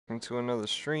welcome to another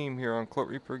stream here on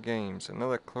CloakedReaper Games,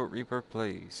 another CloakedReaper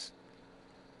Plays.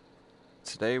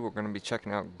 Today we're going to be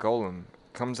checking out Golem.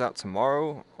 It comes out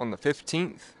tomorrow on the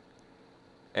 15th,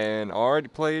 and I already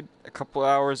played a couple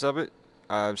hours of it.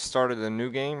 I've started a new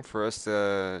game for us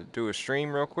to do a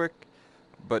stream real quick,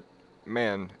 but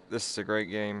man, this is a great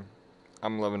game.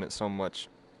 I'm loving it so much.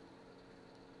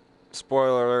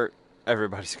 Spoiler alert,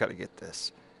 everybody's got to get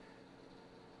this.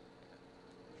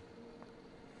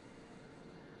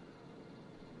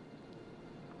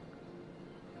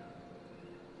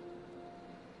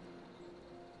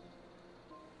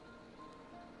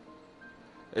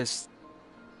 It's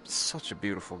such a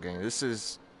beautiful game. This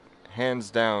is hands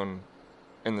down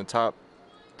in the top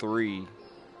 3,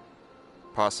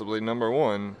 possibly number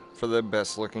 1 for the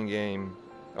best looking game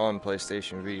on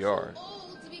PlayStation VR.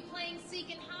 Old to be playing Seek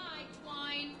and Hide,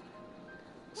 Twine.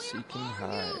 Seek and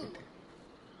Hide.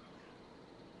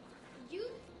 You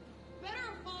better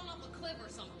have fallen off a cliff or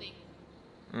something.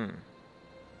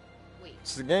 Wait.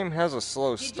 So the game has a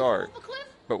slow Did start, you fall off a cliff?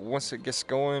 but once it gets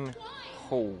going,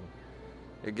 Twine.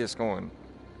 it gets going.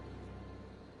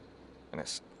 And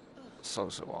it's so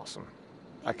awesome.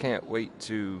 I can't wait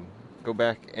to go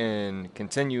back and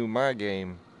continue my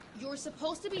game You're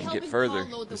supposed to be and helping get further.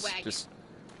 Paul load the It's wagon. just,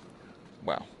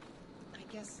 wow. I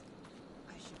guess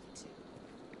I should too.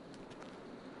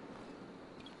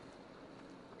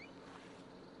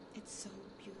 It's so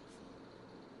beautiful.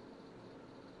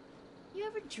 You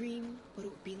ever dream what it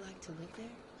would be like to live there?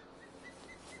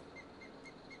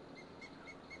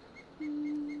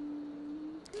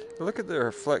 Look at the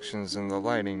reflections and the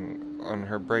lighting on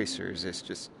her bracers. It's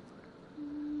just...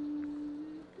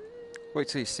 Wait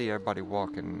till you see everybody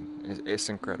walking. It's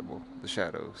incredible. The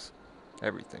shadows.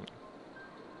 Everything.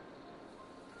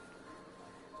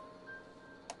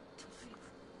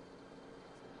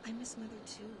 I miss Mother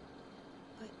too,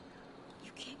 but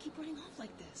you can't keep running off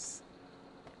like this.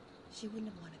 She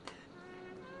wouldn't have wanted that.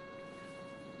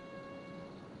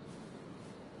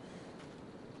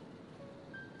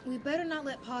 We better not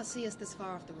let Pa see us this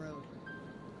far off the road.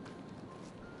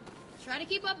 Try to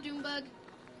keep up, Junebug.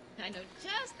 I know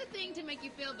just the thing to make you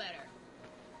feel better.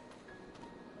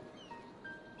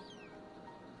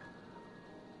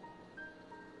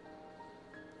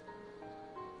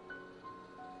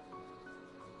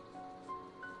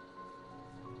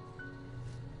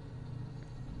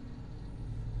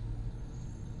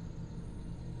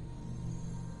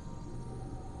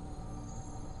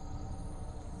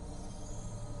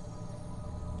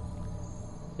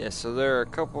 Yeah, so there are a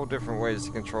couple different ways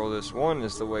to control this. One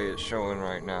is the way it's showing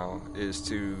right now, is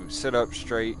to sit up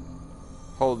straight,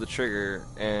 hold the trigger,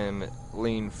 and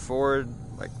lean forward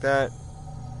like that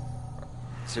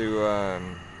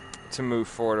to move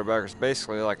forward or backwards,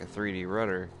 basically like a 3D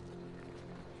rudder.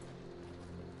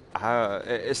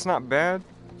 It's not bad,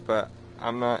 but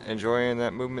I'm not enjoying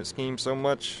that movement scheme so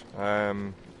much.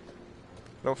 Don't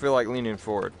feel like leaning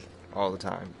forward all the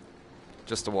time,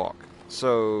 just to walk.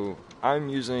 So I'm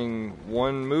using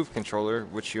one move controller,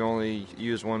 which you only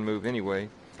use one move anyway.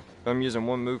 But I'm using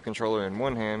one move controller in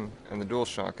one hand and the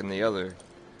DualShock in the other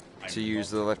to use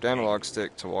the left analog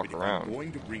stick to walk But if around. I'm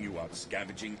going to bring you out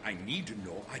scavenging, I need to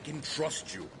know I can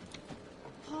trust you.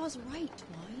 Pa's right,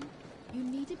 Twine. You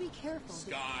need to be careful.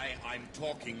 Sky, I'm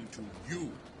talking to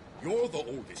you. You're the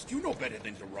oldest. You know better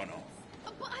than to run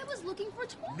off. But I was looking for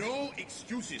Twine. No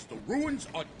excuses. The ruins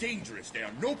are dangerous. They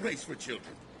are no place for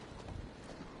children.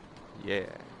 Yeah.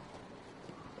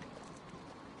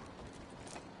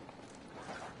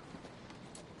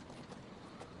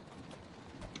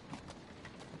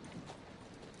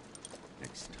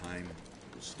 Next time,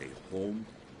 you'll stay home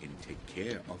and take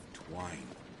care of Twine.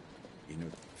 In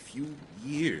a few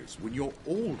years, when you're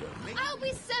older, maybe... I'll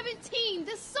be 17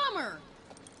 this summer.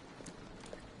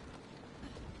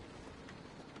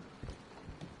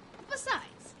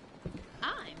 Besides,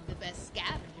 I'm the best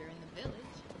scavenger in the village.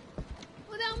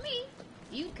 Without me,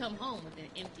 you'd come home with an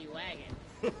empty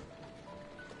wagon.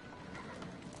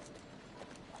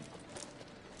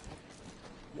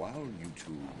 While you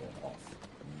two were off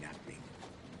napping,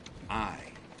 I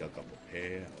dug up a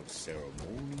pair of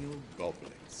ceremonial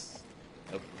goblets.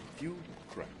 A few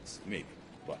cracks, maybe,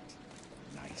 but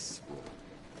nice roll.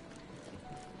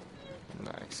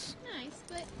 Nice. Nice,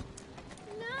 but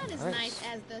not as Nice. nice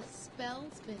as the spell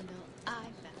spindle I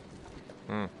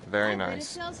found. Very I bet nice. it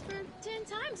sells for 10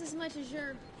 times as much as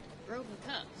your broken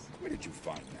cups. Where did you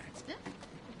find that?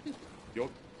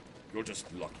 You're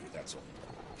just lucky, that's all.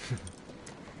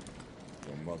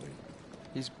 Your mother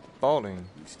He's balding.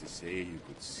 used to say you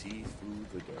could see through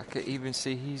the I dirt. could even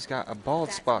see he's got a bald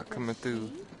That's spot because coming through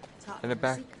she taught in the me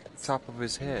back secrets. top of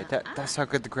his head. And That's how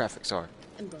good the graphics are.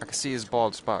 I'm going I can see his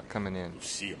bald spot coming in. We'll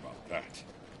see about that.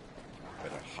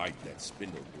 Better hide that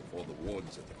spindle before the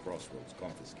wardens at the crossroads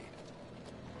confiscate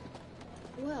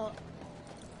it. Well,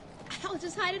 I'll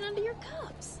just hide it under your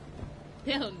cups.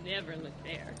 They'll never look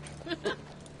there.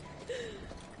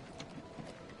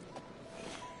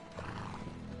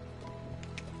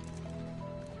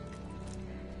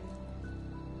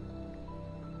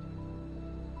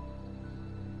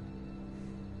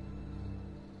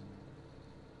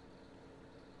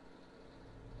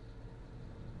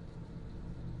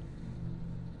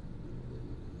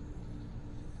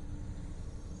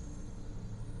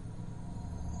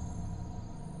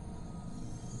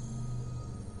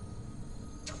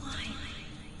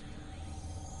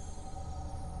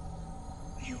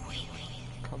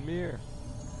 Come here.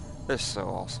 This is so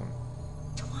awesome.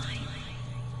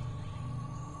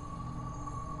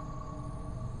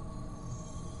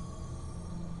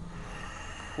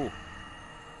 Whew.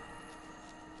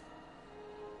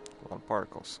 A lot of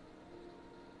particles.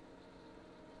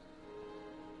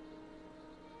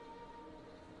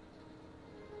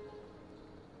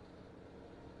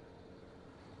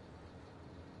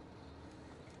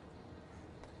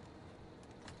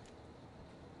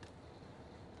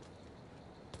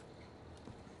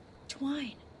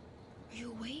 Twine, are you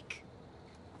awake?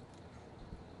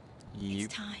 Yep.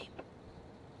 It's time.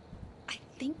 I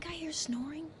think I hear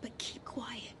snoring, but keep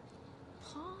quiet.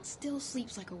 Pa still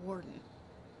sleeps like a warden.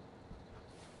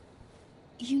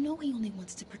 You know he only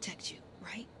wants to protect you,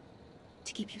 right?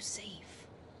 To keep you safe.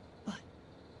 But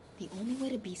the only way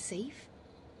to be safe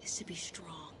is to be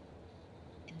strong.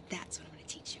 And that's what I'm going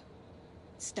to teach you.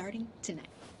 Starting tonight.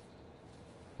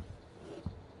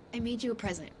 I made you a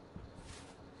present.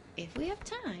 If we have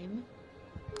time,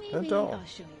 maybe doll. I'll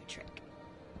show you a trick.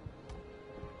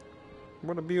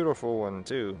 What a beautiful one,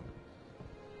 too.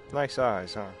 Nice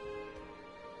eyes, huh?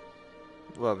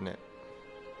 Loving it.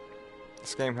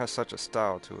 This game has such a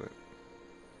style to it.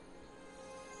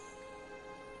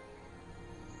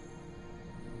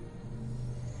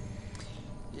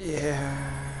 Yeah.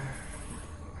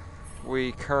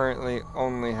 We currently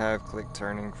only have click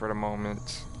turning for the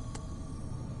moment.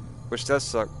 Which does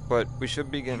suck, but we should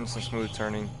be getting some smooth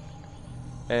turning.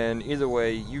 And either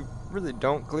way, you really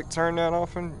don't click turn that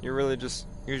often. You really just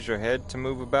use your head to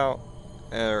move about,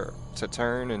 or to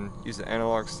turn, and use the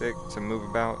analog stick to move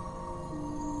about.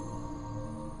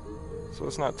 So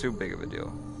it's not too big of a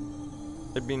deal.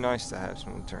 It'd be nice to have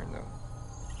smooth turn though.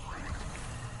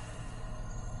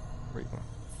 Where you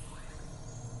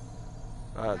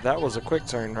going? That was a quick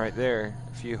turn right there.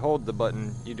 If you hold the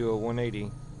button, you do a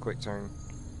 180 quick turn.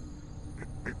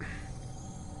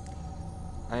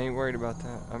 I ain't worried about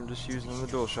that. I'm just using the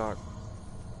DualShock.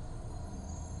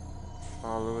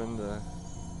 Following the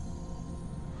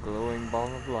glowing ball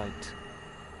of light.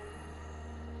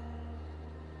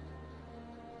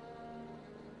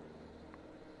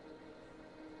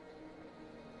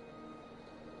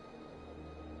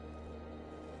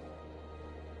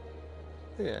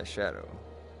 Yeah, shadow.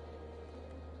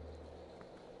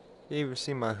 You even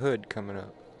see my hood coming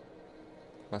up.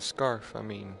 My scarf, I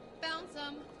mean. Found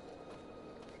some.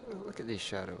 Look at these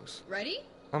shadows. Ready?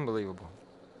 Unbelievable.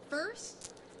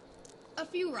 First, a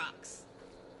few rocks.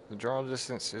 The draw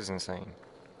distance is insane.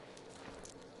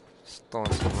 Just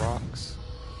throwing some rocks.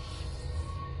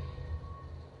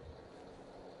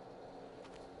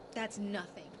 That's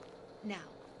nothing. Now,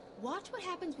 watch what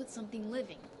happens with something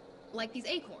living, like these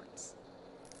acorns.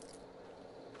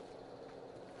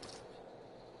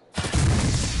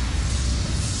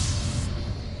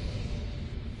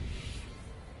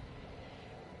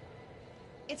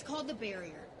 It's called the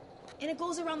barrier, and it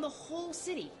goes around the whole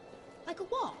city, like a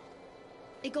wall.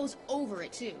 It goes over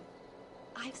it, too.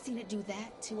 I've seen it do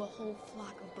that to a whole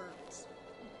flock of birds.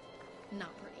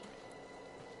 Not pretty.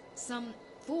 Some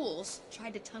fools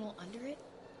tried to tunnel under it,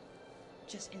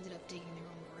 just ended up digging their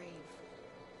own grave.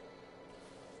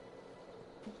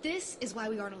 This is why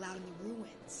we aren't allowed in the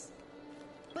ruins.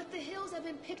 But the hills have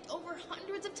been picked over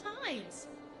hundreds of times.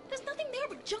 There's nothing there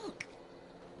but junk.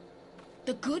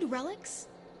 The good relics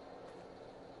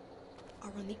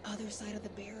are on the other side of the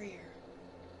barrier.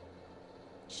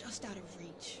 Just out of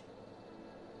reach.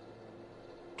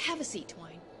 Have a seat,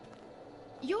 Twine.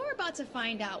 You're about to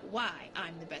find out why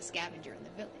I'm the best scavenger in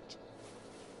the village.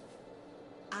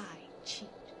 I cheat.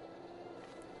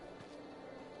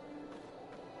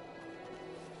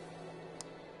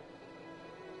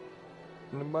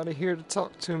 Nobody here to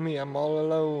talk to me. I'm all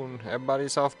alone.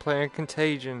 Everybody's off playing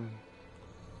Contagion.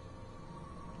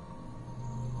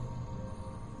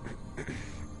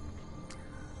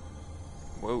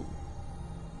 Whoa.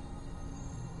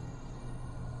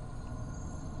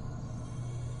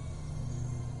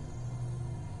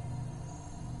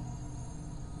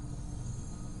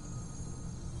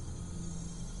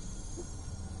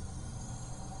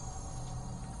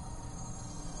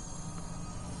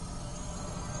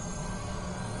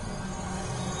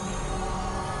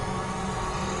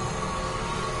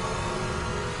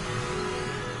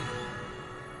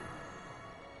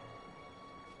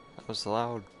 was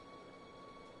loud.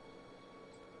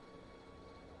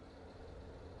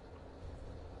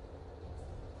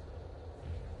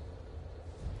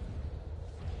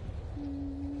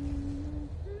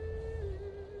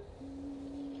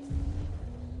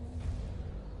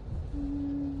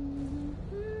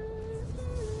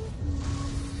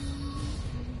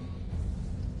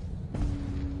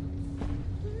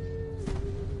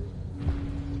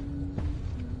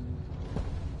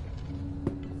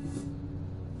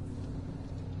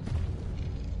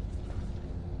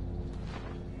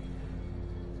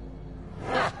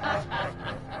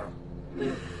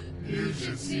 You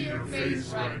should see your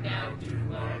face right now,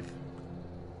 Dumark.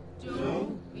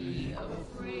 Don't be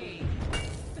afraid.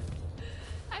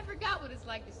 I forgot what it's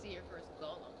like to see your first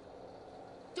golem.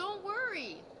 Don't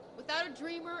worry. Without a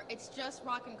dreamer, it's just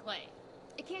rock and clay.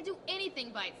 It can't do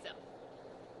anything by itself.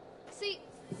 See,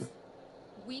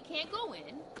 we can't go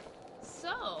in,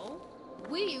 so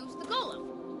we use the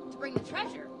golem to bring the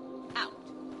treasure out.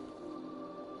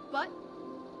 But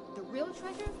the real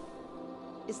treasure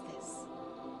is this.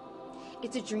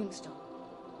 It's a dreamstone.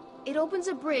 It opens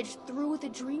a bridge through the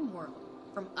dream world,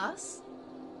 from us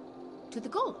to the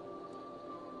golem.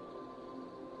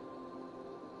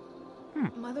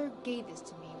 Mother gave this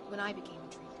to me when I became a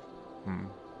dreamer.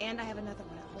 And I have another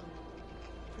one at home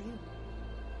for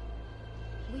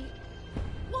you.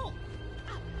 Whoa!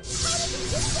 How did you do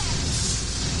that?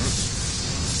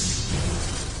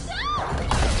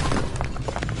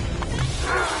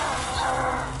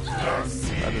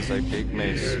 That is a big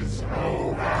mace.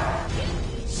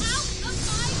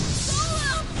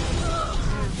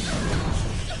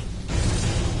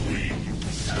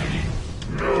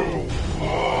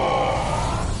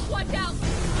 Watch out!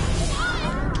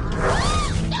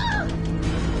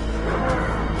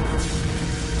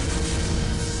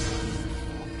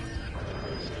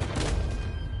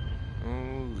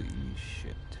 Holy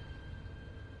shit.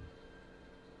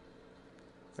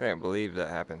 I can't believe that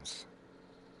happens.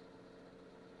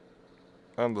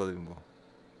 Unbelievable.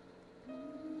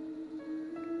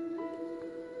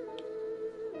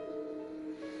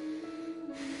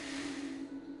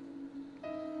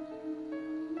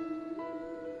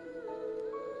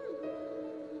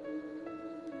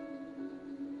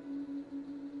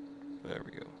 There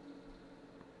we go.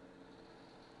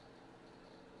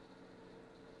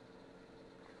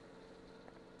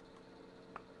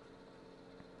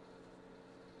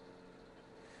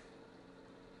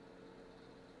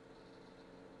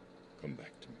 Come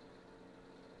back to me.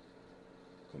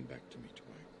 Come back to me,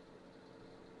 Twine.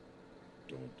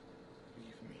 Don't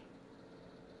leave me.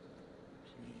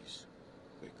 Please,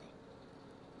 wake up.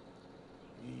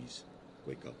 Please,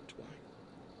 wake up, Twine.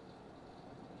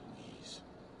 Please,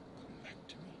 come back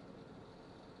to me.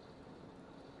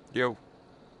 Yo.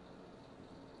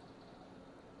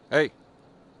 Hey.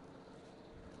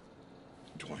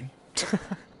 Twine?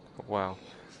 Wow.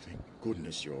 Thank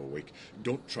goodness you're awake.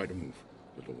 Don't try to move,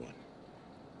 little one.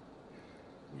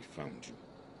 We found you,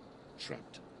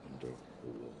 trapped under a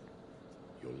wall.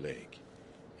 Your leg,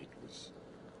 it was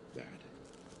bad.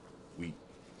 We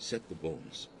set the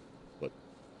bones, but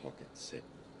Pocket said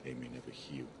they may never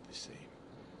heal the same.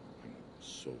 I'm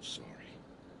so sorry.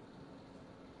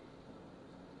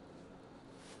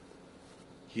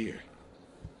 Here,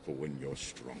 for when you're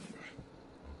stronger.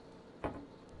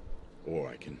 Or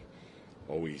I can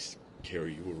always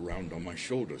carry you around on my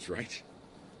shoulders, right?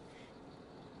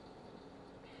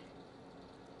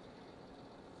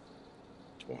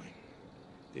 Twine,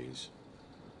 there's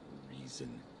a reason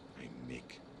I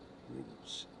make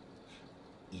rules.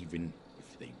 Even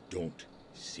if they don't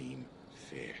seem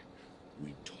fair.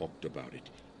 We talked about it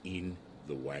in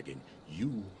the wagon.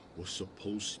 You were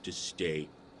supposed to stay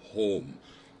home.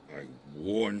 I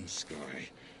warned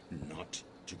Sky not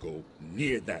to go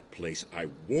near that place. I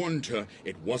warned her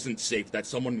it wasn't safe, that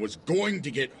someone was going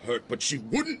to get hurt, but she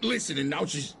wouldn't listen, and now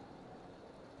she's...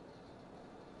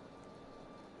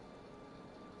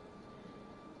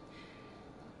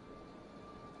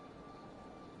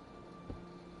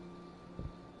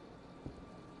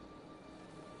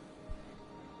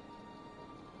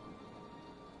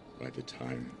 By the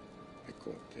time I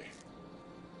got there,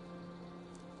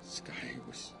 Sky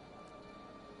was...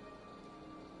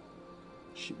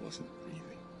 She wasn't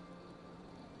breathing.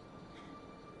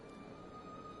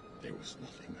 There was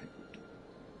nothing I could do.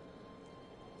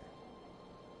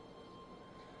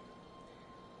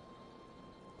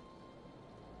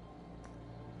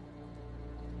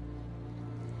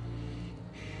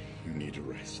 You need a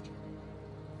rest.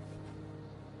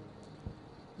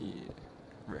 Yeah.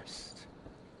 Rest.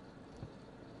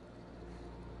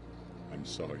 I'm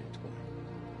sorry, Twine.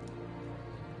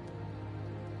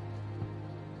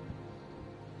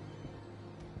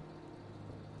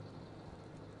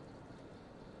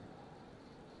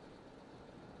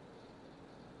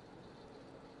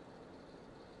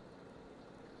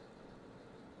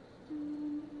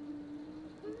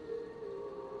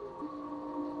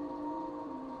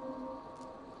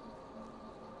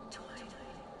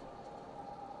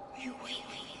 You wait.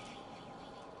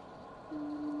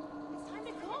 It's time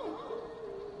to go.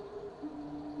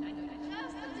 I know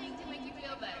just the thing to make you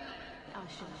feel better. I'll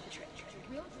show you the treasure.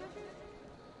 Real treasure?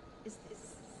 Is this?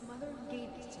 Mother gave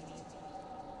it to me.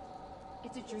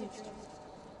 It's a dream stone.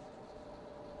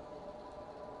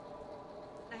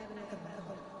 I have another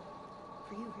one.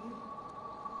 For you.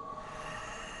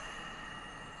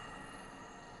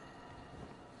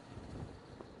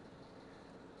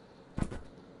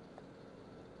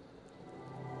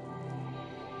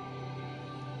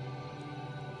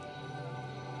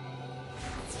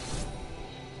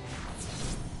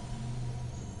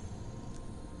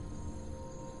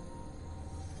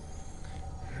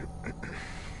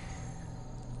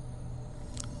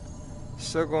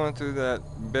 Still going through that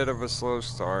bit of a slow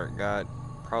start. Got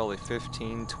probably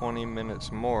 15-20 minutes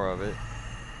more of it.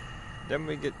 Then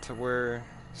we get to where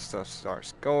stuff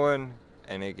starts going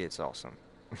and it gets awesome.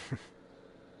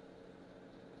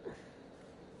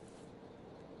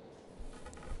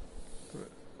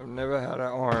 I've never had an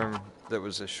arm that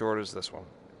was as short as this one.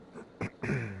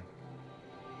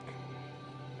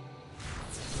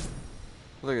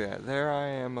 Look at that. There I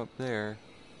am up there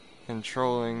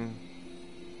controlling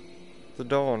the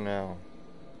doll now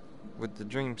with the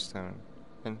dreamstone.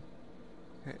 And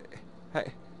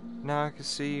hey, now I can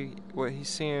see what he's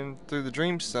seeing through the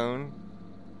dreamstone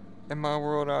in my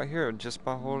world out here just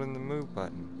by holding the move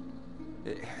button.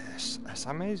 That's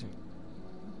amazing.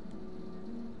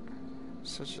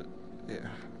 Such a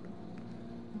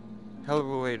hell of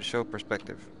a way to show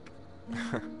perspective.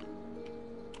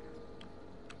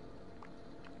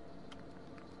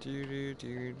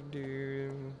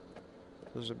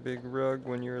 There's a big rug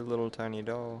when you're a little tiny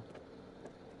doll.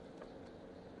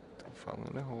 Don't fall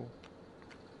in the hole.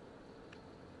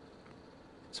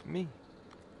 It's me.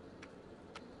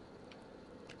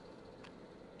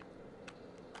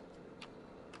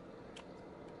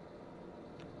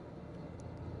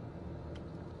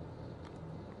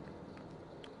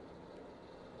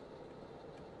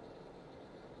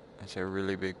 That's a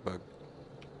really big bug.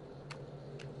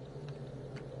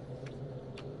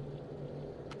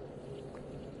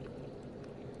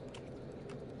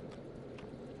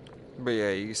 But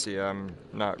yeah, you can see I'm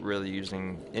not really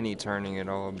using any turning at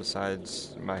all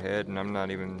besides my head, and I'm not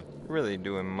even really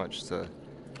doing much to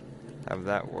have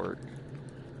that work.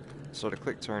 So the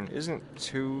quick turn isn't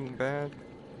too bad,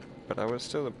 but I would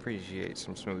still appreciate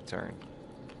some smooth turn.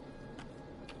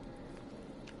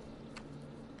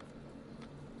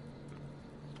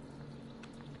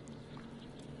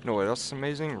 You know what else is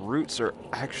amazing? Roots are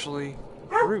actually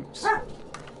roots.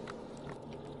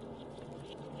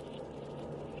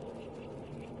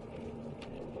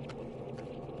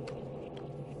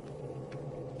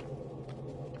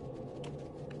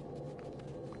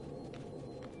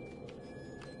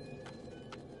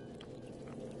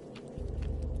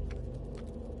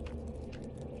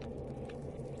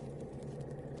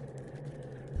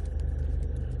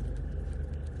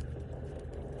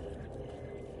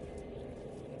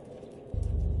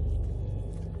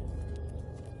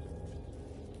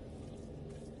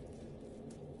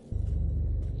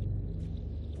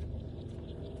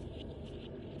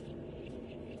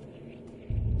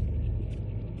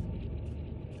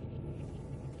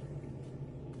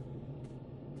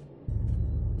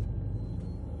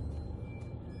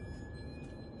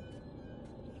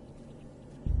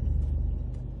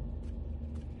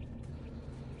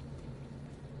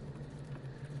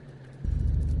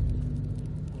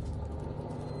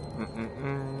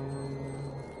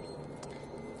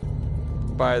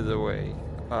 By the way,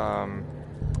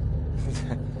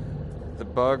 the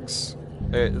bugs,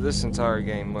 this entire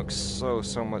game looks so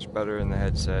much better in the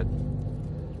headset.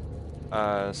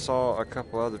 Saw a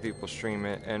couple other people stream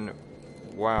it, and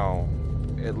wow,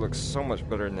 it looks so much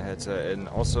better in the headset. And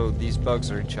also, these bugs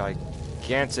are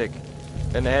gigantic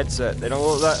in the headset. They don't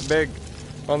look that big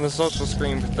on the social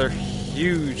screen, but they're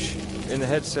huge in the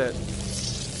headset.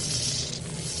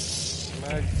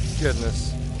 My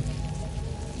goodness.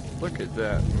 Look at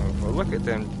that mofo. Look at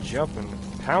them jumping,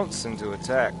 pouncing to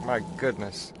attack. My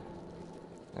goodness.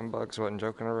 Them bugs wasn't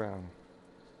joking around.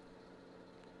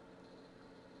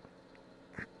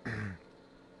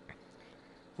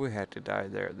 We had to die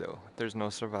there, though. There's no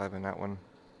surviving that one.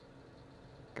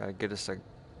 Gotta get us a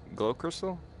glow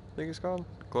crystal, I think it's called?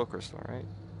 Glow crystal, right?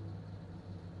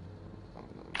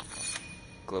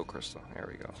 Glow crystal. There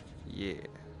we go. Yeah.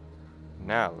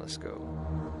 Now let's go.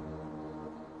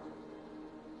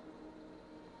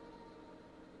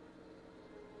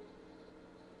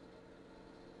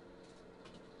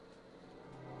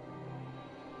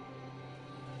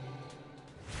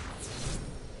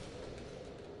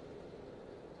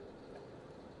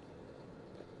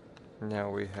 Now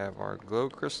we have our glow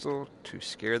crystal to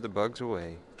scare the bugs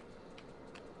away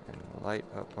and light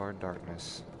up our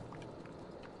darkness.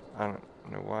 I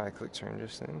don't know why I clicked turn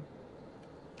just then.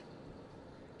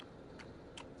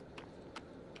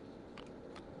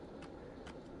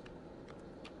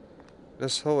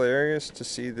 This hilarious to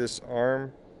see this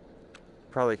arm.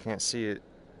 Probably can't see it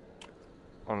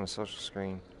on the social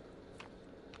screen.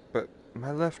 But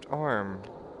my left arm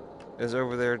is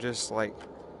over there just like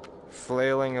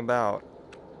flailing about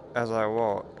as I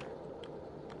walk.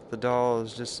 The doll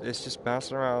is it's just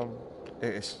bouncing around.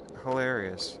 It's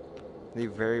hilarious. The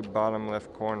very bottom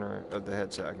left corner of the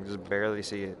headset, I can just barely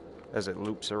see it as it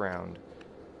loops around.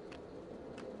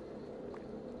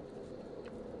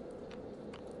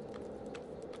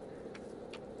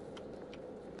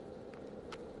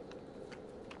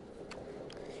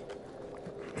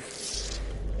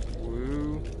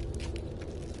 Woo.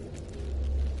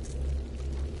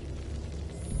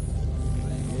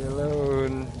 Leave me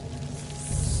alone.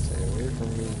 Stay away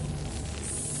from me.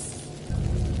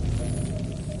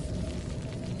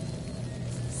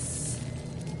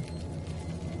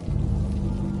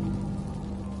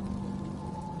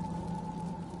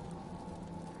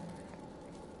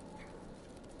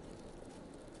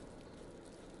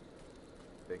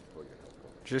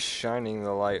 Just shining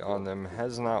the light on them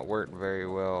has not worked very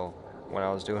well when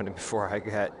I was doing it before I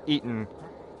got eaten.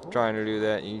 Trying to do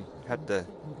that, you had to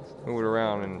move it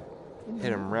around and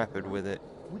hit them rapid with it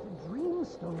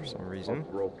for some reason.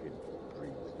 Broken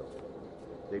dreamstone.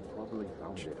 They probably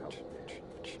found it out there.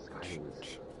 Sky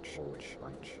was always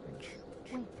fine.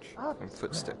 Wake up, And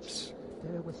footsteps.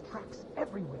 There was tracks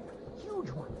everywhere, huge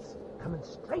ones, coming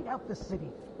straight out the city.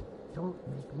 Don't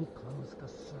make me close the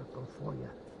circle for you.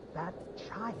 That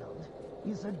child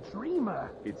is a dreamer.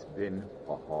 It's been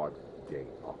a hard day,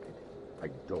 Pocket. I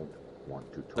don't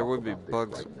want to talk There would be about this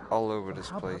bugs right now. all over this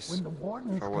How about place when the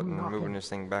wardens if I come wasn't knocking? moving this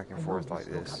thing back and I know forth you like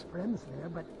still this. got friends there,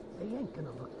 but they ain't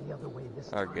gonna look the other way this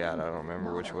Oh time. god, I don't remember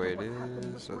Not which after way it what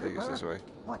happened is. with I think it's this River. way.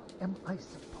 What am I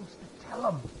supposed to tell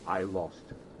them? I lost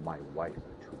my wife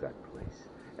to that place,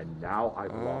 and now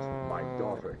I've lost my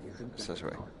daughter. Isn't It's that this way.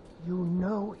 enough? You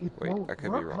know it Wait, won't I could be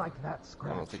work wrong. like that, I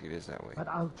Scratch. don't think it is that way. But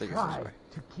I'll I think try it's this way.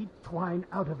 to keep Twine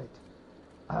out of it.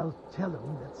 I'll tell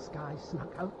him that Sky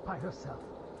snuck out by herself.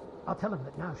 I'll tell him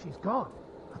that now she's gone.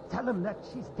 I'll tell him that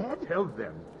she's dead. Tell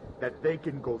them that they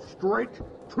can go straight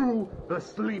to the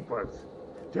sleepers.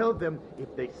 Tell them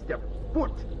if they step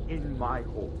foot in my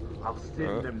home, I'll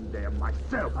send them there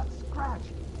myself. But Scratch,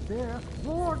 they're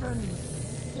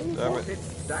wardens. They Damn won't- it.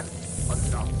 That's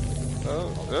enough.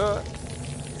 Oh,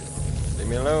 leave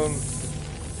me alone.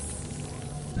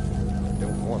 I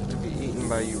don't want to be eaten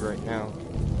by you right now.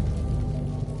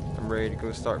 I'm ready to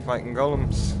go start fighting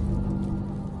golems.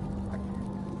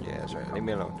 Yeah, that's right. Leave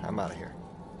me alone. I'm out of here.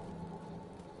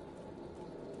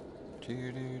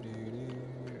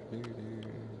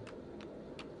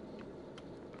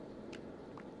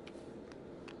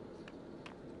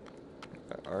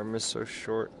 My arm is so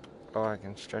short. Oh, I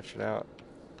can stretch it out.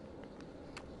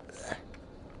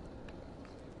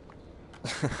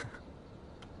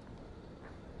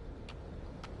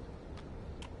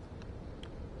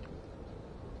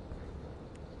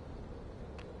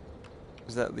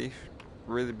 Is that leaf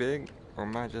really big, or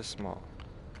am I just small?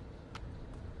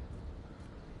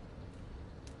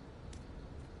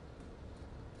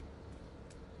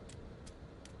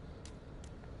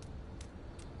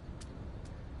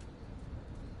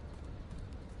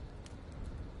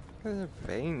 Look at the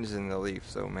veins in the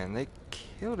leaf, though, man. They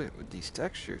killed it with these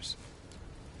textures.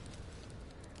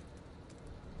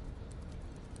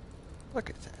 Look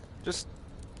at that. Just...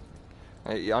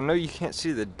 I know you can't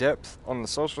see the depth on the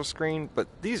social screen, but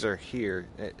these are here.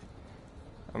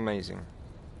 Amazing.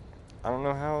 I don't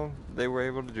know how they were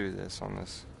able to do this on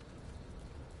this.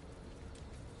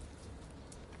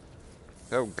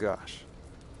 Oh gosh.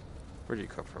 Where'd you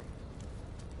come from?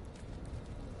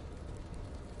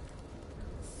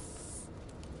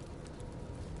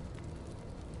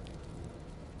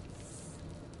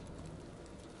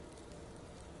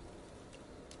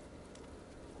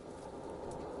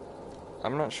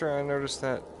 I'm not sure I noticed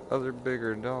that other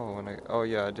bigger doll when I... Oh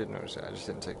yeah, I did notice that. I just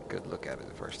didn't take a good look at it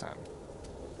the first time.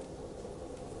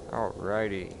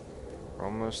 Alrighty. We're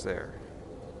almost there.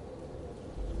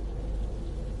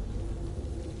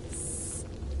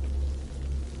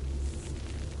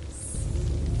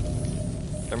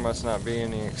 There must not be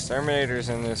any exterminators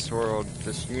in this world,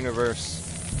 this universe.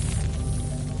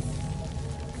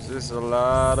 'Cause there's a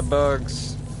lot of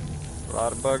bugs. A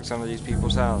lot of bugs under these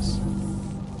people's house.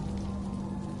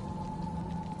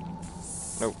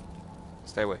 Nope.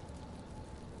 Stay away.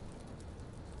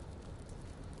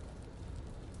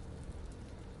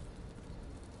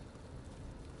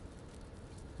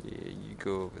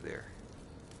 go over there.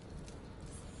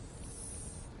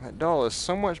 That doll is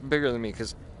so much bigger than me,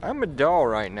 because I'm a doll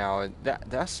right now. And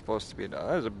that's supposed to be a doll.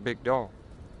 That is a big doll.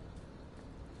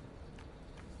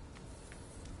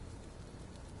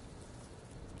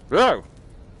 Whoa!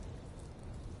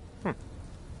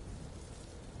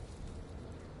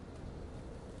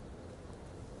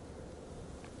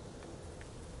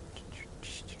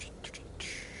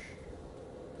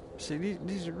 See,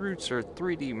 these roots are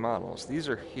 3D models. These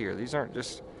are here. These aren't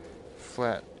just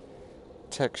flat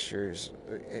textures.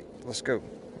 Hey, let's go.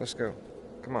 Let's go.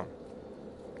 Come on.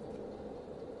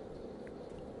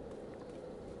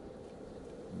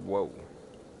 Whoa.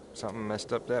 Something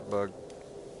messed up that bug.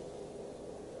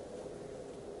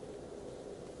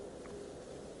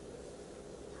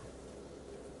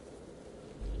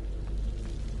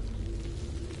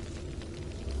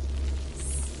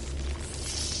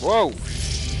 Whoa.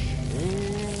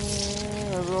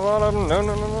 There's a lot of them. No,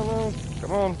 no, no, no, no.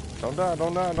 Come on. Don't die,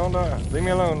 don't die, don't die. Leave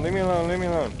me alone, leave me alone, leave me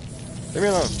alone. Leave me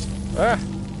alone. Ah!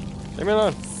 Leave me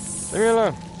alone. Leave me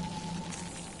alone.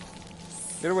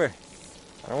 Get away.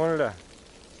 I don't want to die.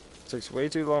 It takes way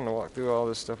too long to walk through all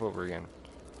this stuff over again.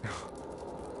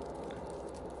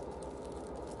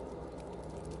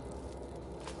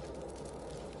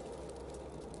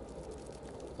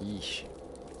 Yeesh.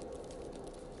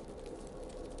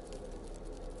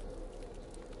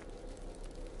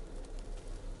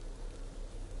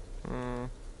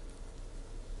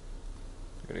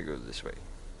 I'm gonna go this way.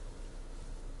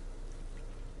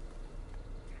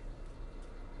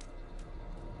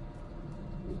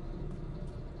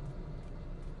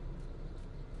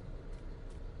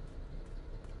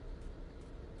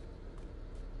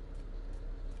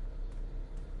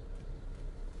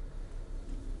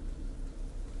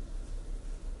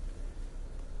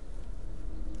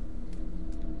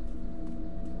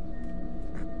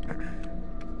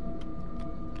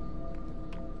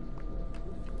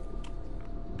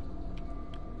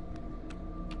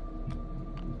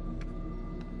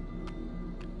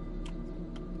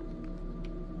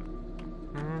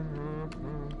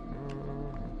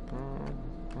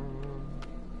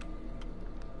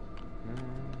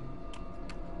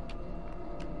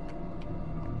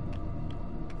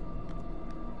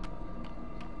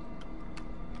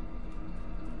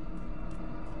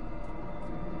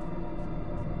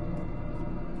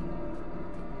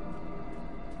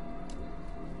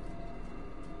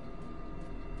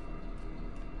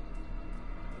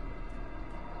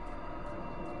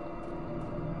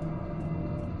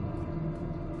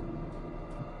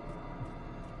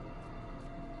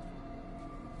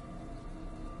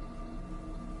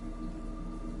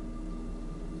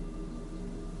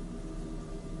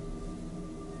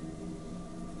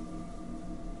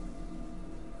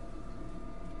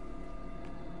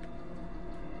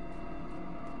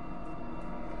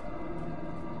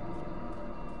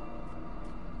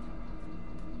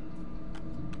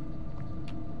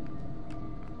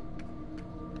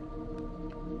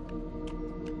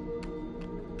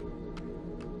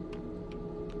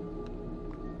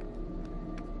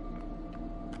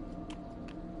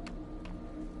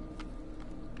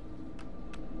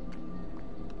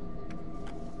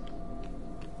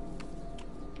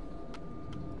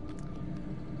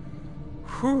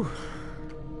 Whew.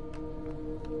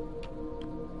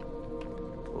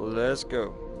 Let's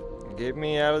go. Get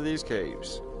me out of these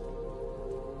caves.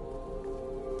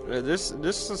 This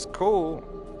is cool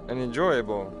and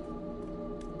enjoyable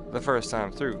the first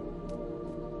time through.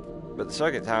 But the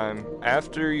second time,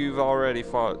 after you've already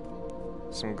fought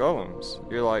some golems,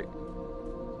 you're like,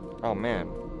 oh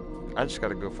man, I just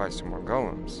gotta go fight some more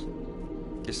golems.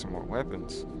 Get some more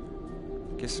weapons.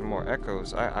 Get some more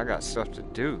echoes. I got stuff to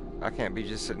do. I can't be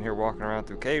just sitting here walking around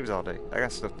through caves all day. I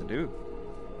got stuff to do.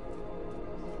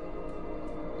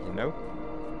 You know?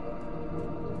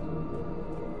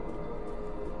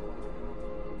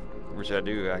 Which I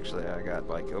do, actually. I got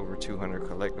like over 200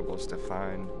 collectibles to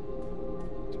find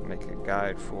to make a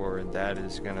guide for, and that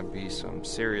is gonna be some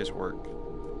serious work.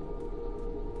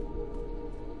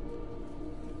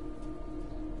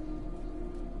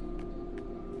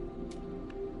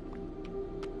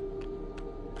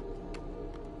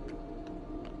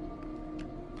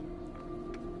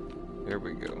 Here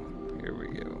we go. Here we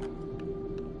go.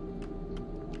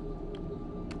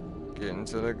 Get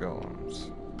into the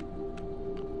golems.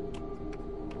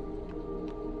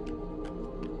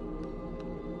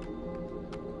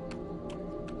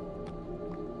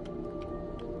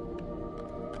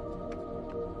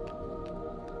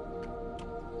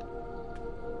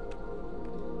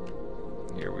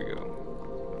 Here we go.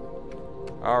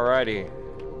 Alrighty.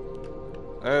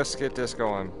 Let's get this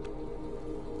going.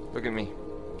 Look at me.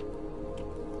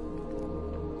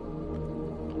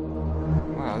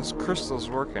 Those crystals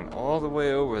working all the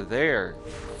way over there.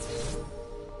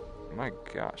 My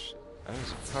gosh, that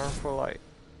is a powerful light.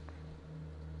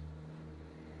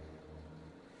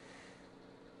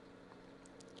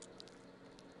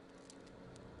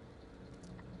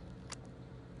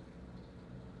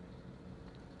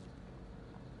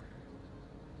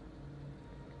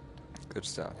 Good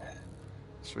stuff.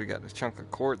 So we got the chunk of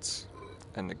quartz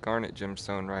and the garnet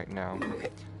gemstone right now.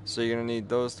 So you're gonna need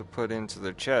those to put into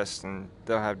their chest, and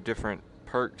they'll have different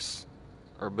perks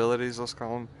or abilities, let's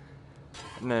call them.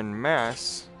 And then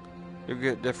masks, you'll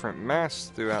get different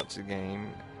masks throughout the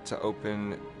game to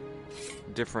open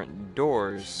different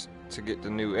doors to get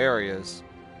to new areas.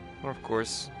 And of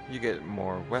course, you get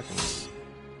more weapons.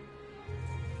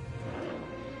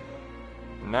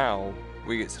 Now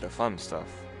we get to the fun stuff.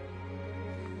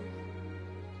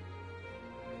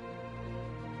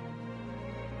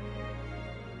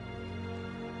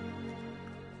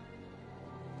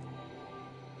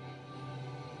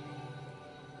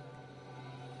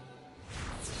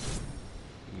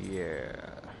 Yeah,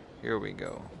 here we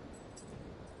go.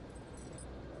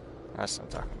 That's what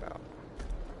I'm talking about.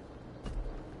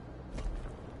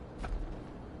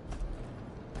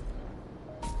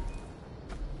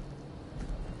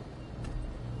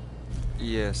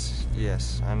 Yes,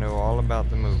 yes, I know all about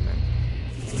the movement.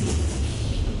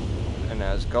 And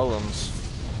as golems,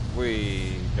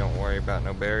 we don't worry about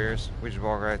no barriers. We just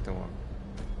walk right through them.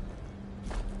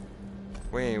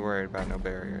 We ain't worried about no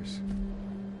barriers.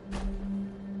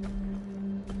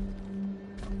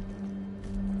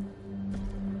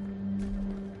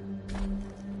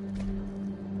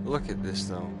 Look at this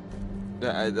though.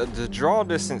 The draw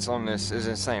distance on this is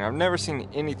insane. I've never seen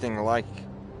anything like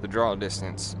the draw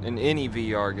distance in any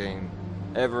VR game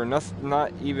ever.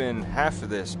 Not even half of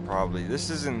this probably. This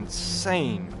is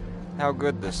insane how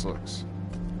good this looks.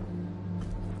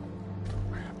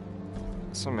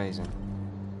 It's amazing.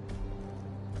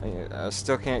 I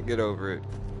still can't get over it.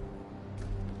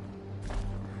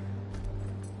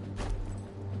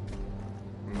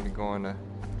 I'm going to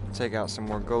take out some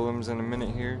more golems in a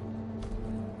minute here.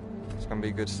 It's gonna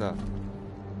be good stuff.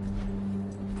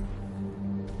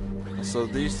 So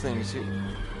these things here,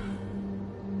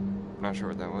 not sure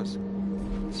what that was.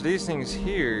 So these things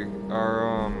here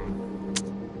are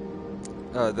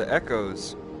the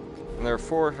echoes, and there are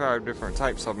 4 or 5 different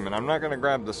types of them. And I'm not gonna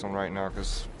grab this one right now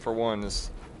because, for one,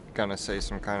 it's gonna say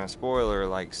some kind of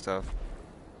spoiler-like stuff,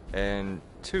 and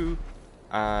 2,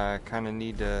 I kind of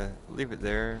need to leave it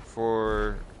there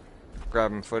for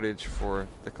grabbing footage for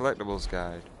the collectibles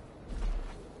guide.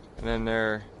 And then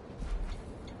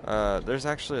there's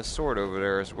actually a sword over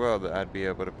there as well that I'd be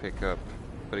able to pick up,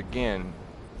 but again,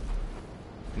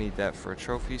 need that for a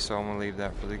trophy, so I'm gonna leave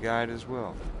that for the guide as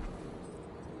well.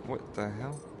 What the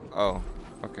hell? Oh,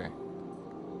 okay.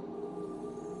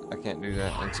 I can't do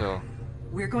that until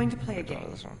we're going to play a game.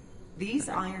 this one. These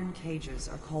iron cages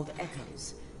are called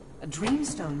echoes. A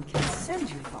dreamstone can send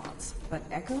you thoughts, but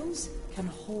echoes can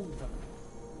hold them.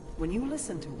 When you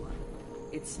listen to one,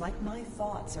 it's like my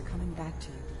thoughts are coming back to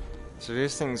you. So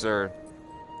these things are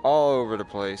all over the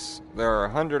place. There are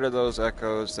 100 of those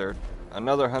echoes. There are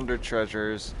another 100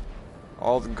 treasures.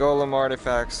 All the golem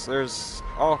artifacts. There's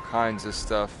all kinds of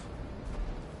stuff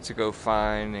to go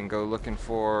find and go looking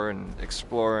for and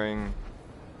exploring.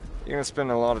 You're gonna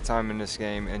spend a lot of time in this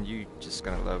game, and you're just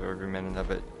gonna love every minute of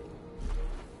it.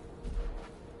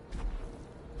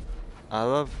 I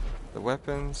love the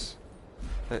weapons.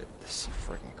 This is so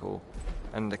freaking cool.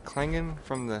 And the clanging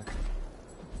from the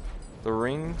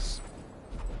rings.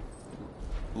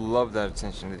 Love that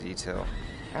attention to detail.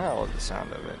 And I love the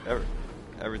sound of it.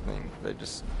 Everything. They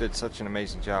just did such an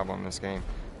amazing job on this game.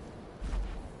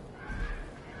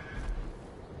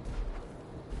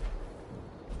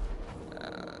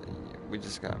 We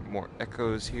just got more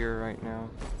echoes here right now.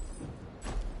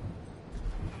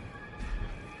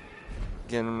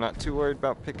 Again, I'm not too worried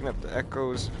about picking up the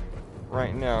echoes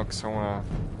right now because I want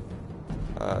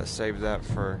to save that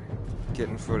for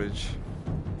getting footage.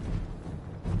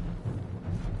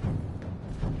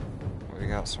 We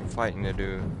got some fighting to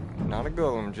do. Not a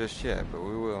golem just yet, but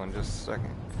we will in just a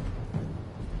second.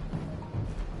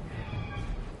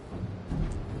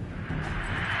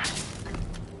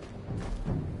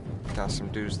 Got some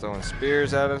dudes throwing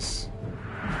spears at us.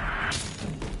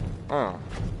 Oh,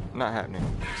 not happening.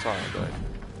 Sorry, bud.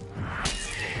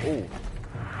 Oh.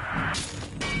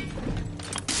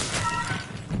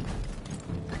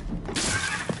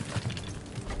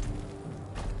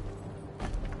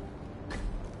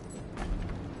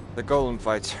 The golem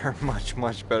fights are much,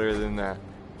 much better than that.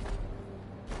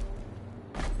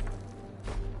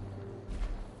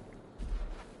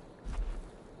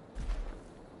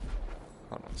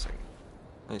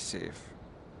 Let me see if...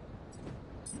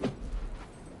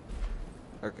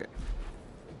 Okay.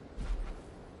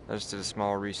 I just did a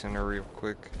small recenter real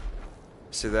quick.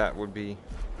 See, that would be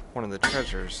one of the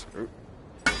treasures. Ooh.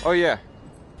 Oh yeah!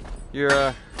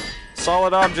 Your,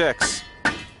 solid objects!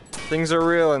 Things are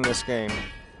real in this game.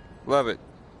 Love it.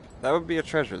 That would be a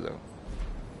treasure, though.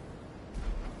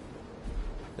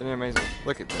 Isn't it amazing?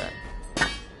 Look at that.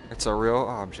 It's a real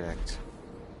object.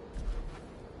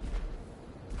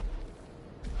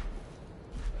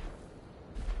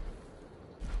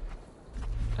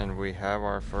 And we have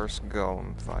our first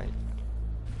golem fight.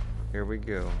 Here we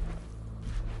go.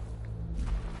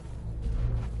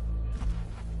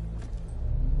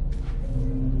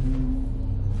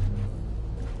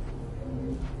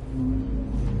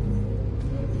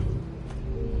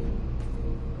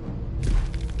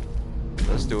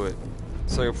 Let's do it.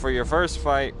 So for your first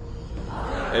fight,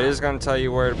 it is going to tell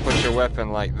you where to put your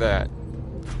weapon like that.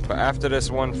 But after this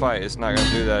one fight, it's not going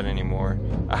to do that anymore.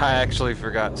 I actually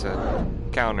forgot to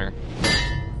counter.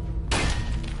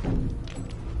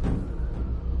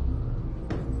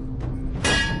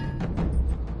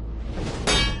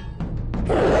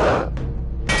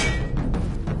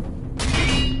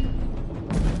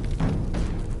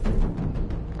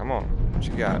 Come on, what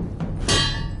you got?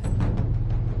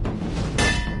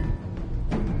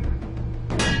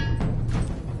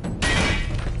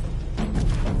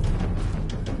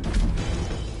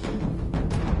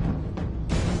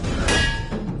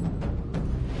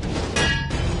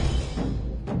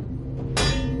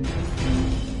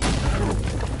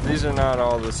 These are not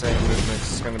all the same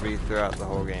movements. It's going to be throughout the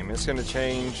whole game. It's going to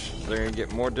change. They're going to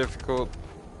get more difficult.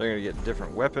 They're going to get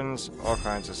different weapons, all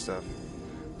kinds of stuff.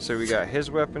 So we got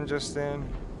his weapon just then,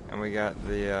 and we got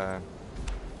the,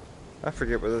 I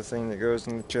forget what the thing that goes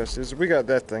in the chest is. We got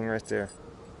that thing right there.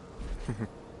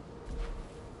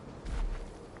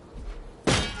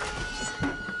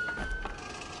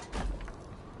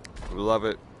 Love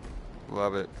it.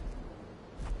 Love it.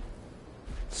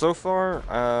 So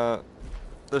far,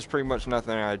 there's pretty much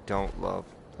nothing I don't love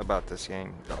about this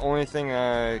game. The only thing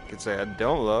I could say I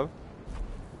don't love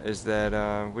is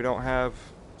that we don't have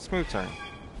smooth turn.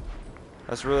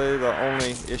 That's really the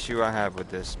only issue I have with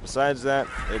this. Besides that,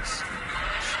 it's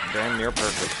damn near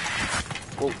perfect.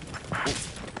 Whoa.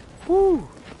 Whoa. Woo!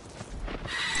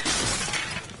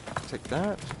 Take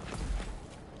that.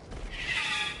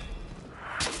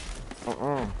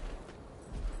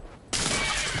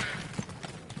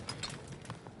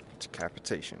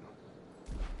 Decapitation.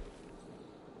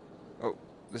 Oh,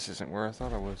 this isn't where I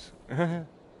thought I was.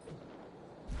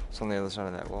 It's on the other side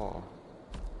of that wall.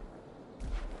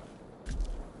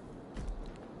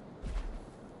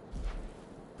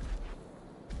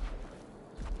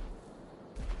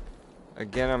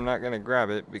 Again, I'm not going to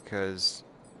grab it because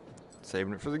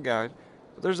saving it for the guide.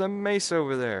 But there's a mace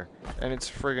over there, and it's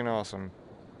friggin' awesome.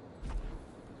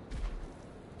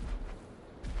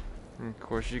 And of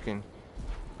course, you can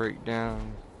break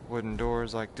down wooden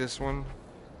doors like this one.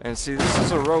 And see, this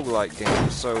is a roguelike game,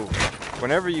 so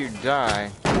whenever you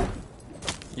die,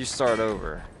 you start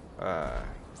over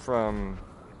from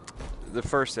the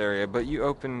first area, but you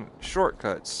open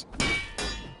shortcuts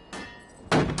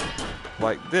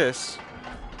like this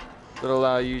that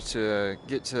allow you to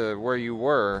get to where you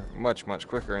were much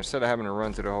quicker instead of having to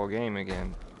run through the whole game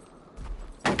again.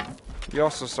 You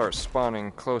also start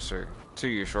spawning closer to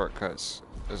your shortcuts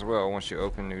as well once you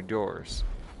open new doors.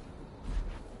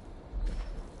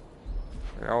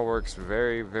 It all works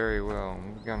very well.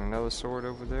 We've got another sword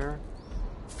over there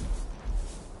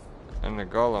and a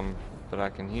golem that I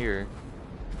can hear.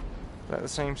 Is that the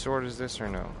same sword as this or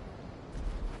no?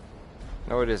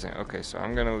 No, it isn't. Okay, so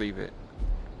I'm gonna leave it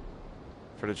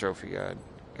for the trophy guide.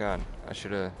 God, I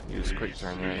should have used quick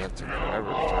turn there. That took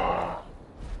forever to turn on.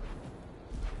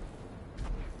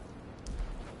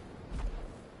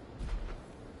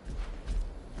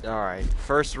 Alright,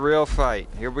 first real fight.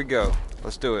 Here we go.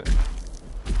 Let's do it.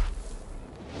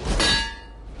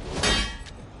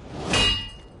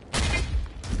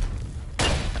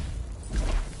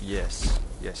 Yes,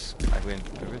 yes, I win.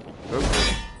 Oh.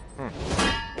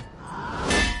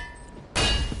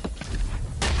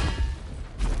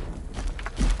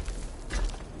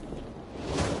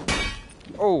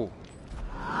 Oh!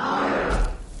 I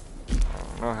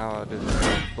don't know how I did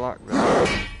block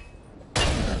that.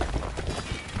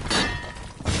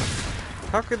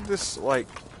 How could this, like,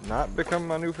 not become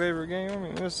my new favorite game? I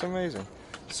mean, it's amazing.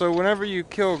 So whenever you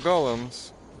kill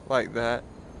golems like that,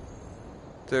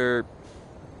 they're,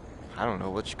 I don't know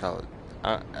what you call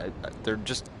it. They're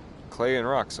just clay and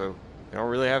rock, so they don't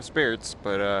really have spirits,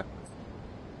 but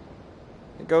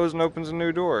it goes and opens a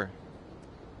new door.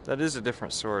 That is a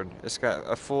different sword. It's got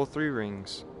a full 3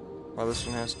 rings, while this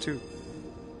one has 2.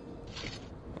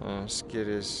 Let's get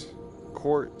his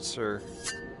quartz, or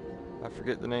I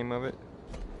forget the name of it.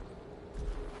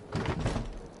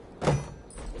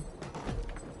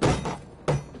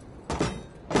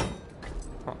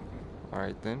 Oh,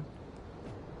 alright then.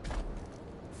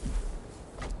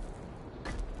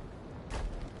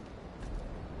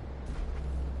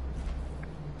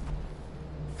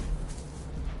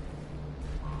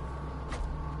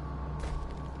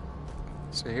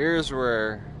 So here's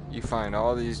where you find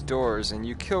all these doors, and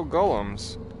you kill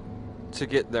golems to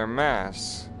get their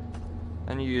masks,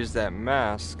 and you use that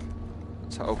mask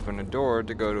to open a door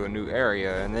to go to a new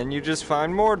area, and then you just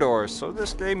find more doors. So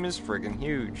this game is friggin'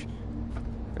 huge.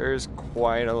 There's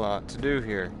quite a lot to do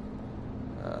here.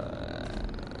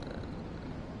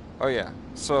 Oh yeah,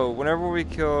 so whenever we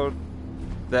killed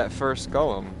that first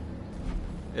golem,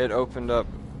 it opened up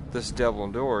this devil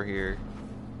door here,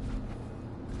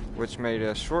 which made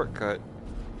a shortcut,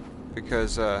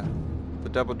 because the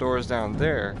double doors down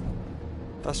there,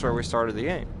 that's where we started the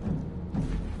game.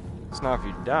 So now if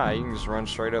you die, you can just run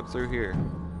straight up through here.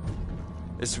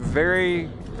 It's very,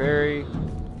 very,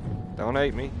 don't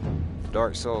hate me,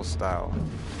 Dark Souls style.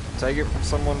 Take it from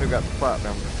someone who got the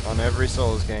platinum on every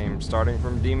Souls game, starting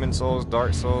from Demon Souls,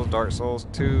 Dark Souls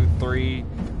 2, 3,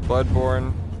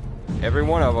 Bloodborne, every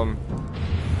one of them.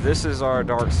 This is our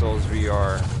Dark Souls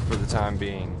VR for the time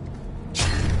being.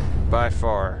 By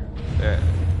far.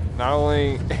 Not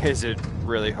only is it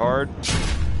really hard,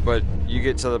 but you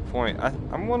get to the point.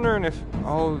 I'm wondering if,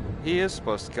 oh, he is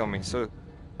supposed to kill me. So,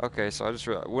 okay, so I just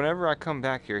realized, whenever I come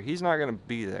back here, he's not going to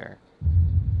be there.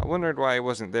 I wondered why he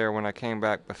wasn't there when I came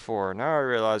back before. Now I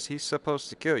realize he's supposed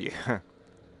to kill you.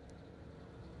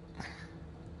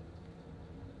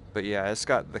 But yeah, it's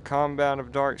got the combat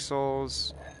of Dark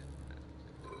Souls.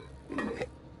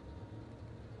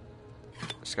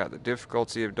 It's got the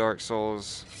difficulty of Dark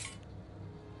Souls.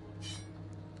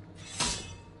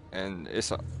 And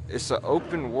it's an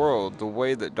open world the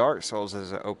way that Dark Souls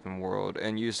is an open world,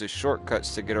 and uses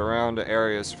shortcuts to get around to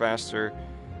areas faster.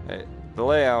 The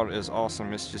layout is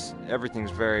awesome. It's just,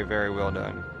 everything's very, very well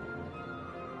done.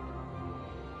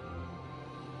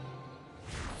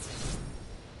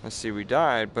 Let's see, we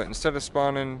died, but instead of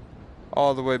spawning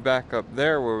all the way back up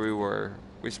there where we were,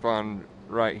 we spawned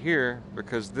right here,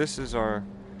 because this is our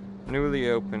newly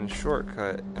opened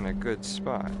shortcut in a good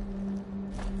spot.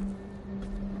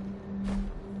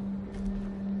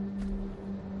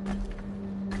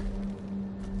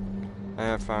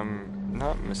 And if I'm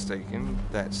not mistaken,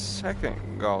 that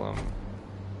second golem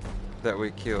that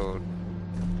we killed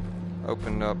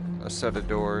opened up a set of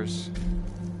doors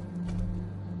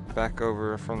back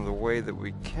over from the way that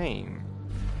we came.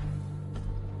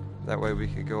 That way we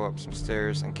could go up some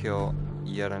stairs and kill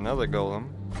yet another golem.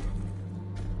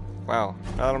 Wow,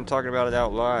 now that I'm talking about it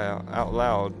out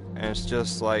loud, and it's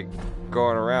just like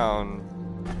going around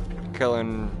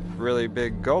killing really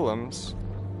big golems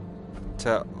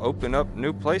to open up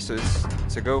new places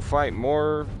to go fight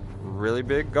more really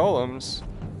big golems,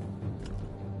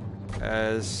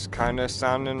 as kind of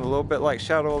sounding a little bit like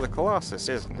Shadow of the Colossus,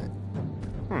 isn't it?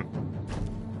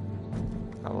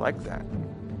 I like that.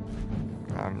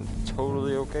 I'm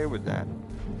totally okay with that.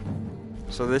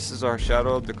 So this is our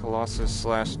Shadow of the Colossus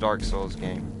 / Dark Souls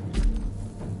game.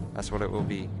 That's what it will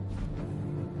be.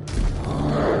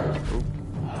 Ooh.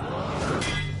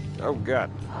 Oh god.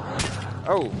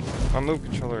 Oh, my move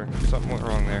controller. Something went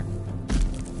wrong there.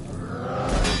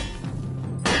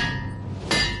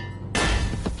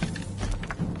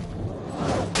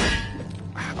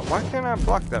 Why can't I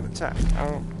block that attack? I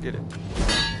don't get it.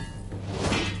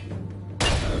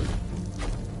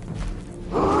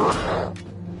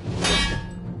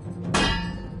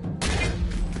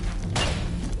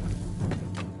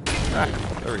 Ah,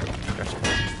 there we go. Gotcha.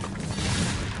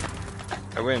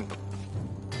 I win.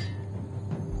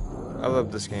 I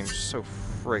love this game so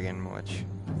friggin' much.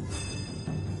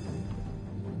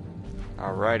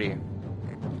 Alrighty.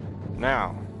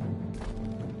 Now.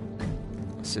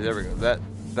 See, there we go.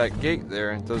 That gate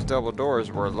there, those double doors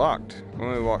were locked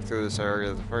when we walked through this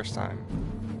area the first time.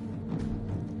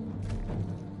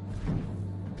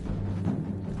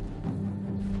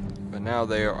 But now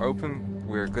they are open.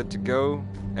 We're good to go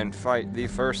and fight the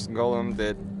first golem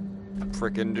that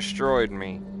frickin' destroyed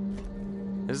me.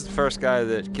 This is the first guy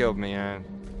that killed me, and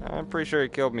I'm pretty sure he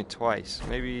killed me twice.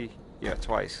 Maybe, yeah,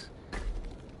 twice.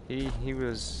 He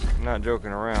was not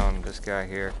joking around, this guy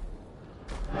here.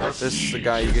 This is the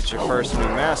guy you get your first new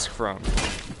mask from.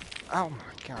 Oh my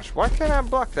gosh, why can't I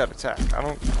block that attack? I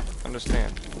don't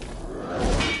understand.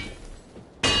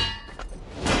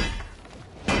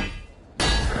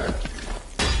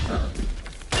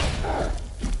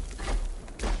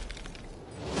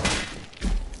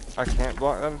 I can't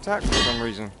block that attack for some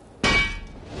reason.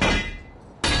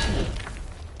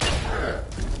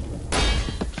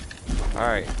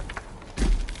 Alright.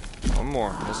 One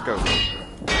more. Let's go.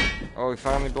 Oh, we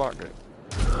finally blocked it.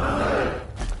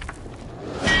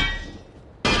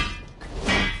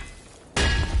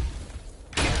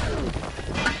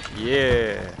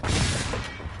 Yeah.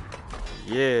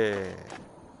 Yeah.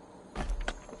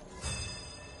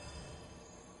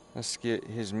 Let's get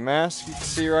his mask. You can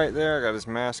see right there. I got his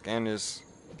mask and his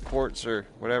ports, or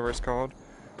whatever it's called.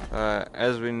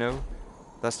 As we know,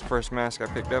 that's the first mask I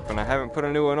picked up, and I haven't put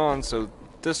a new one on, so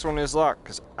this one is locked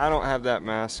because I don't have that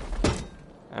mask,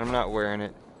 and I'm not wearing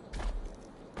it.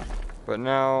 But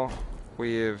now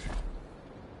we have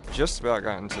just about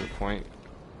gotten to the point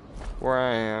where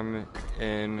I am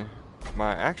in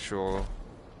my actual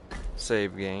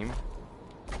save game,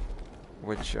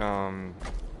 which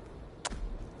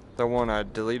the one I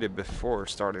deleted before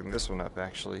starting this one up.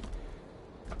 Actually,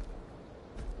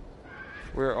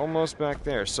 we're almost back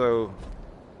there. So,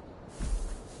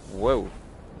 whoa,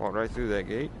 walked right through that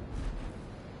gate.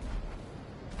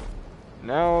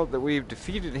 Now that we've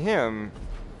defeated him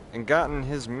and gotten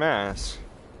his mask,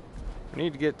 we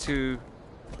need to get to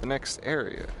the next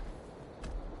area.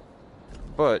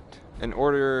 But in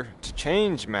order to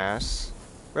change masks,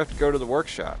 we have to go to the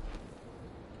workshop.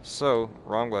 So,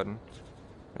 wrong button.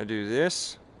 I do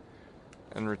this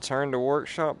and return to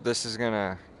workshop. This is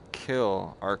gonna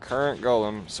kill our current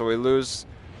golem, so we lose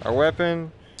our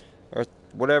weapon, or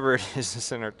whatever it is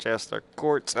that's in our chest, our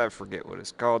quartz, I forget what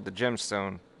it's called, the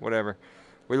gemstone, whatever.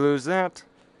 We lose that,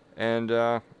 and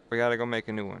we gotta go make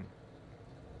a new one.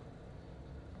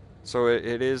 So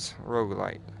it is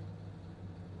roguelite.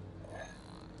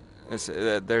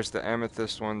 There's the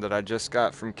amethyst one that I just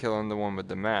got from killing the one with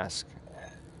the mask.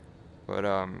 But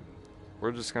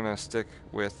we're just gonna stick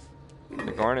with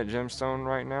the garnet gemstone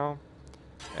right now.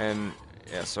 And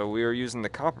yeah, so we were using the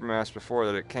copper mask before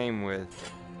that it came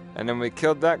with, and then we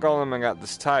killed that golem and got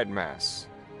this tide mask.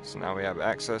 So now we have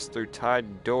access through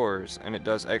tide doors, and it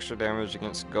does extra damage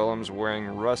against golems wearing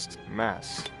rust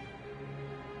masks.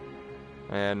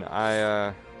 And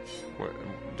I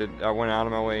went out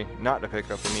of my way not to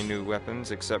pick up any new weapons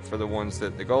except for the ones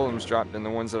that the golems dropped, and the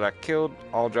ones that I killed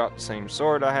all dropped the same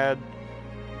sword I had.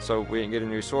 So we didn't get a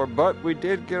new sword, but we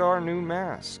did get our new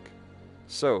mask.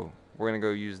 So we're gonna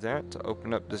go use that to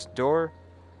open up this door,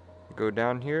 go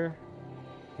down here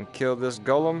and kill this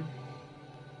golem,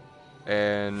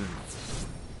 and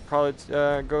probably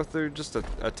go through just a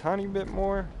tiny bit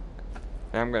more.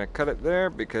 And I'm gonna cut it there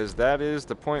because that is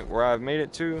the point where I've made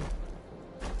it to.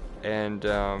 And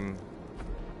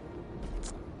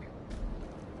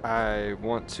I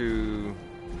want to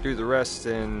do the rest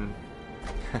in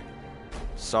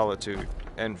solitude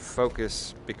and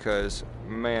focus, because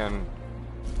man,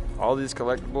 all these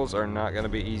collectibles are not going to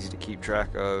be easy to keep track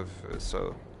of,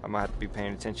 so I might have to be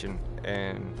paying attention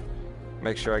and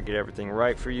make sure I get everything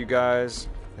right for you guys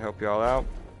to help y'all out.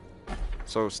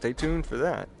 So stay tuned for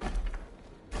that.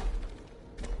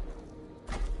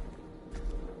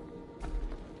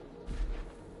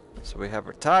 So we have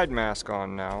our tide mask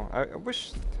on now. I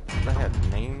wish they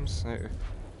had names.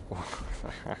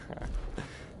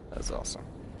 That's awesome.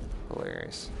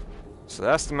 Hilarious. So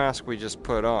that's the mask we just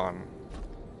put on.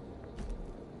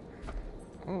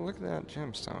 Oh, look at that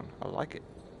gemstone. I like it.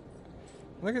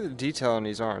 Look at the detail in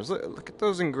these arms. Look at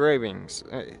those engravings.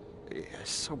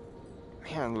 It's so,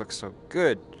 man, it looks so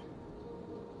good.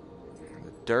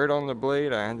 The dirt on the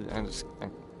blade, I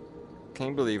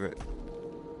can't believe it.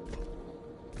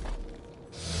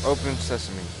 Open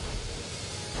sesame.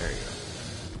 There you go.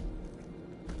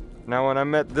 Now when I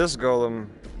met this golem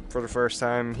for the first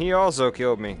time, he also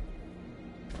killed me.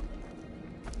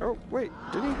 Oh, wait,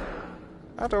 did he?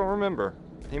 I don't remember.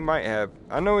 He might have.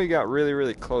 I know he got really,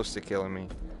 really close to killing me.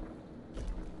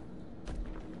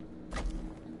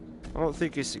 I don't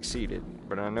think he succeeded,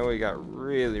 but I know he got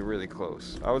really, really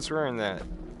close. I was wearing the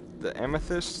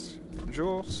amethyst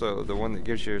jewel, so the one that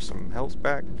gives you some health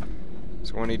back.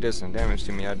 So when he did some damage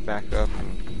to me, I'd back up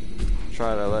and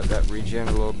try to let that regen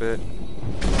a little bit.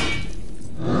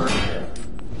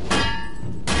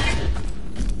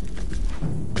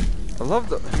 I love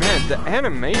the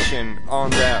animation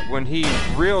on that when he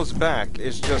reels back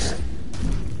is just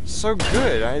so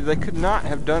good. They could not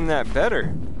have done that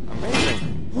better.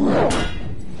 Amazing.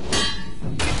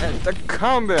 And the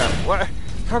combat. What?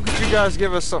 How could you guys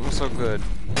give us something so good?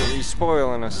 He's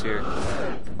spoiling us here.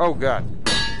 Oh god.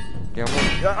 Yeah,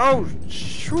 oh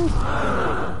shoot.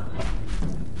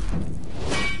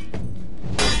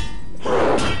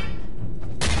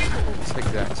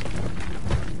 Take that.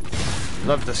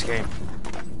 Love this game.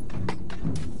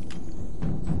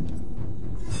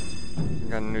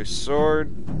 Got a new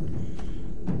sword.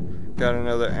 Got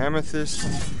another amethyst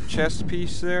chest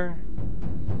piece there.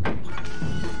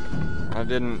 I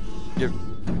didn't get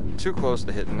too close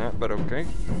to hitting that, but okay.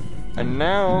 And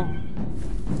now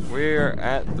we're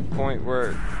at the point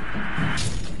where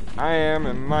I am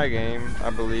in my game,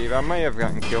 I believe. I may have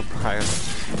gotten killed by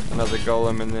another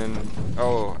golem and then...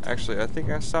 Oh, actually, I think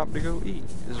I stopped to go eat,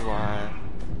 is why.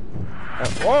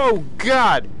 Oh,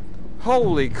 God!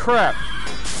 Holy crap!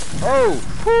 Oh,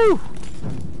 whew!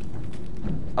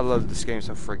 I love this game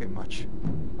so friggin' much.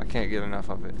 I can't get enough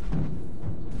of it.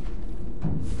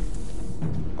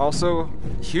 Also,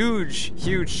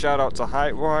 huge shout out to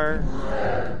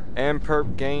Hightwire and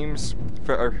Perp Games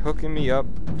for hooking me up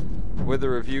with the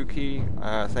review key.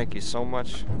 Thank you so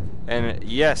much. And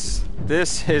yes,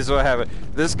 this is what happened.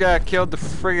 This guy killed the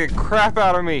friggin' crap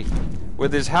out of me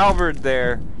with his halberd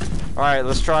there. Alright,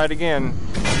 let's try it again.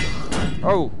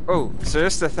 Oh, so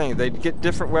that's the thing. They get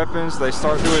different weapons, they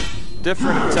start doing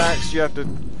different attacks. You have to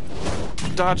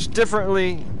dodge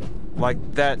differently.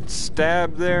 Like that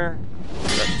stab there.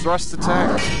 That thrust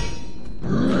attack.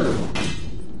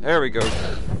 There we go.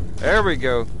 There we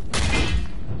go.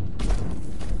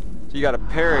 So you gotta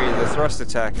parry the thrust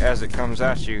attack as it comes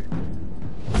at you.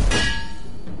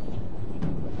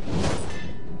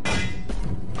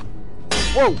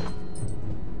 Whoa!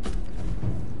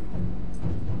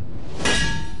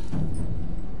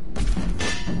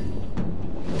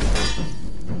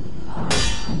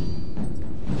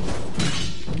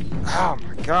 Oh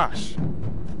my gosh.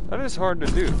 That is hard to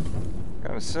do,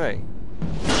 gotta say.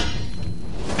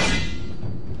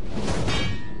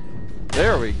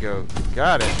 There we go.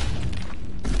 Got it.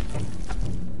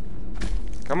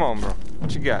 Come on, bro.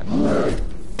 What you got?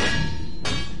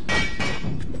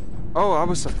 Oh, I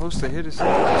was supposed to hit his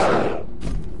head.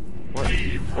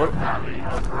 What?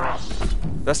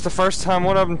 That's the first time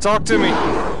one of them talked to me.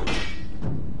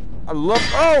 I love...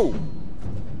 Oh!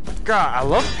 God, I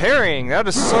love parrying. That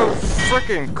is so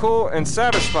freaking cool and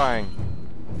satisfying.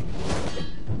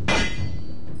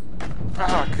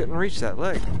 Ah, I couldn't reach that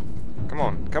leg. Come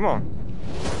on, come on.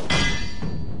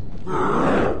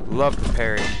 Love the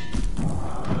parry.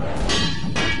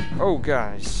 Oh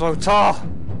God, he's so tall.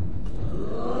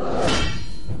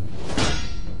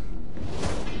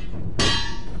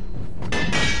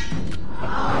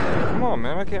 Come on,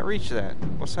 man, I can't reach that.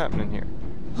 What's happening here?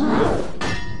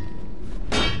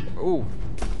 Ooh.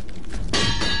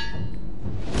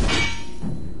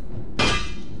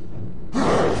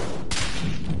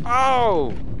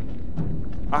 Oh!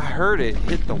 I heard it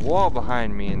hit the wall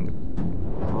behind me and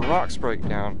the rocks break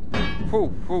down.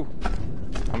 Whew, whew.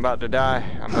 I'm about to die.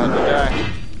 I'm about to die.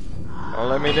 Don't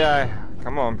let me die.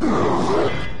 Come on.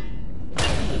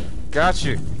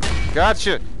 Gotcha.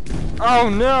 Gotcha. Oh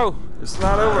no! It's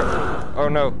not over. Oh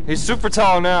no. He's super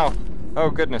tall now.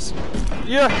 Oh goodness.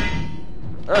 Yeah!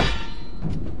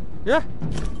 Yeah.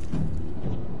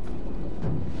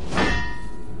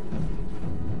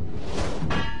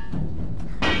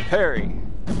 Harry.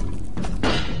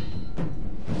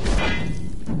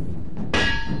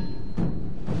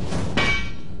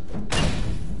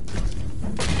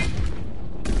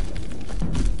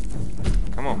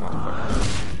 Come on,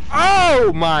 motherfucker.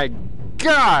 Oh my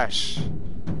gosh!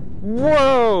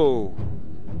 Whoa!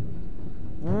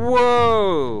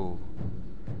 Whoa!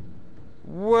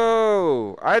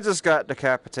 Whoa! I just got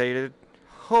decapitated.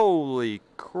 Holy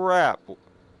crap.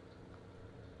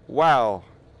 Wow.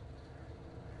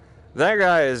 That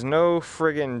guy is no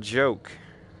friggin' joke.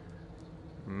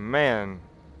 Man,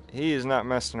 he is not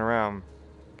messing around.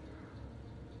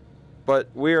 But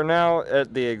we are now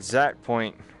at the exact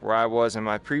point where I was in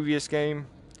my previous game.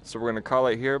 So we're going to call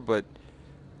it here. But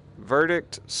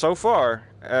verdict so far,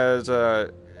 as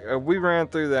we ran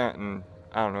through that and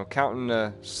I don't know, counting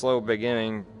the slow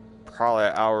beginning, probably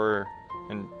an hour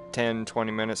and 10,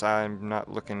 20 minutes. I'm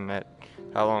not looking at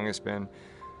how long it's been.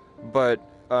 But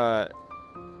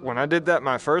when I did that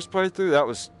my first playthrough, that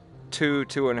was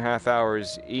 2.5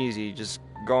 hours easy. Just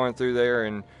going through there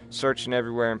and searching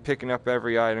everywhere and picking up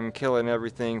every item, killing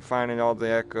everything, finding all the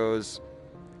echoes.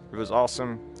 It was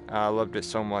awesome. I loved it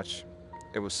so much.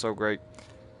 It was so great.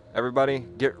 Everybody,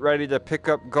 get ready to pick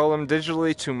up Golem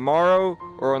digitally tomorrow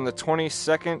or on the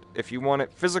 22nd if you want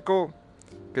it physical,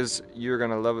 because you're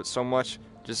going to love it so much.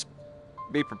 Just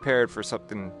be prepared for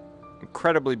something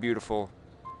incredibly beautiful,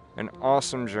 an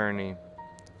awesome journey,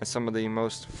 and some of the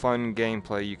most fun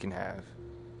gameplay you can have.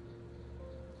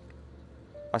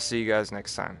 I'll see you guys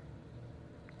next time.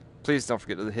 Please don't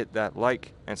forget to hit that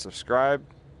like and subscribe.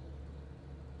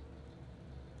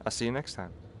 I'll see you next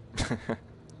time.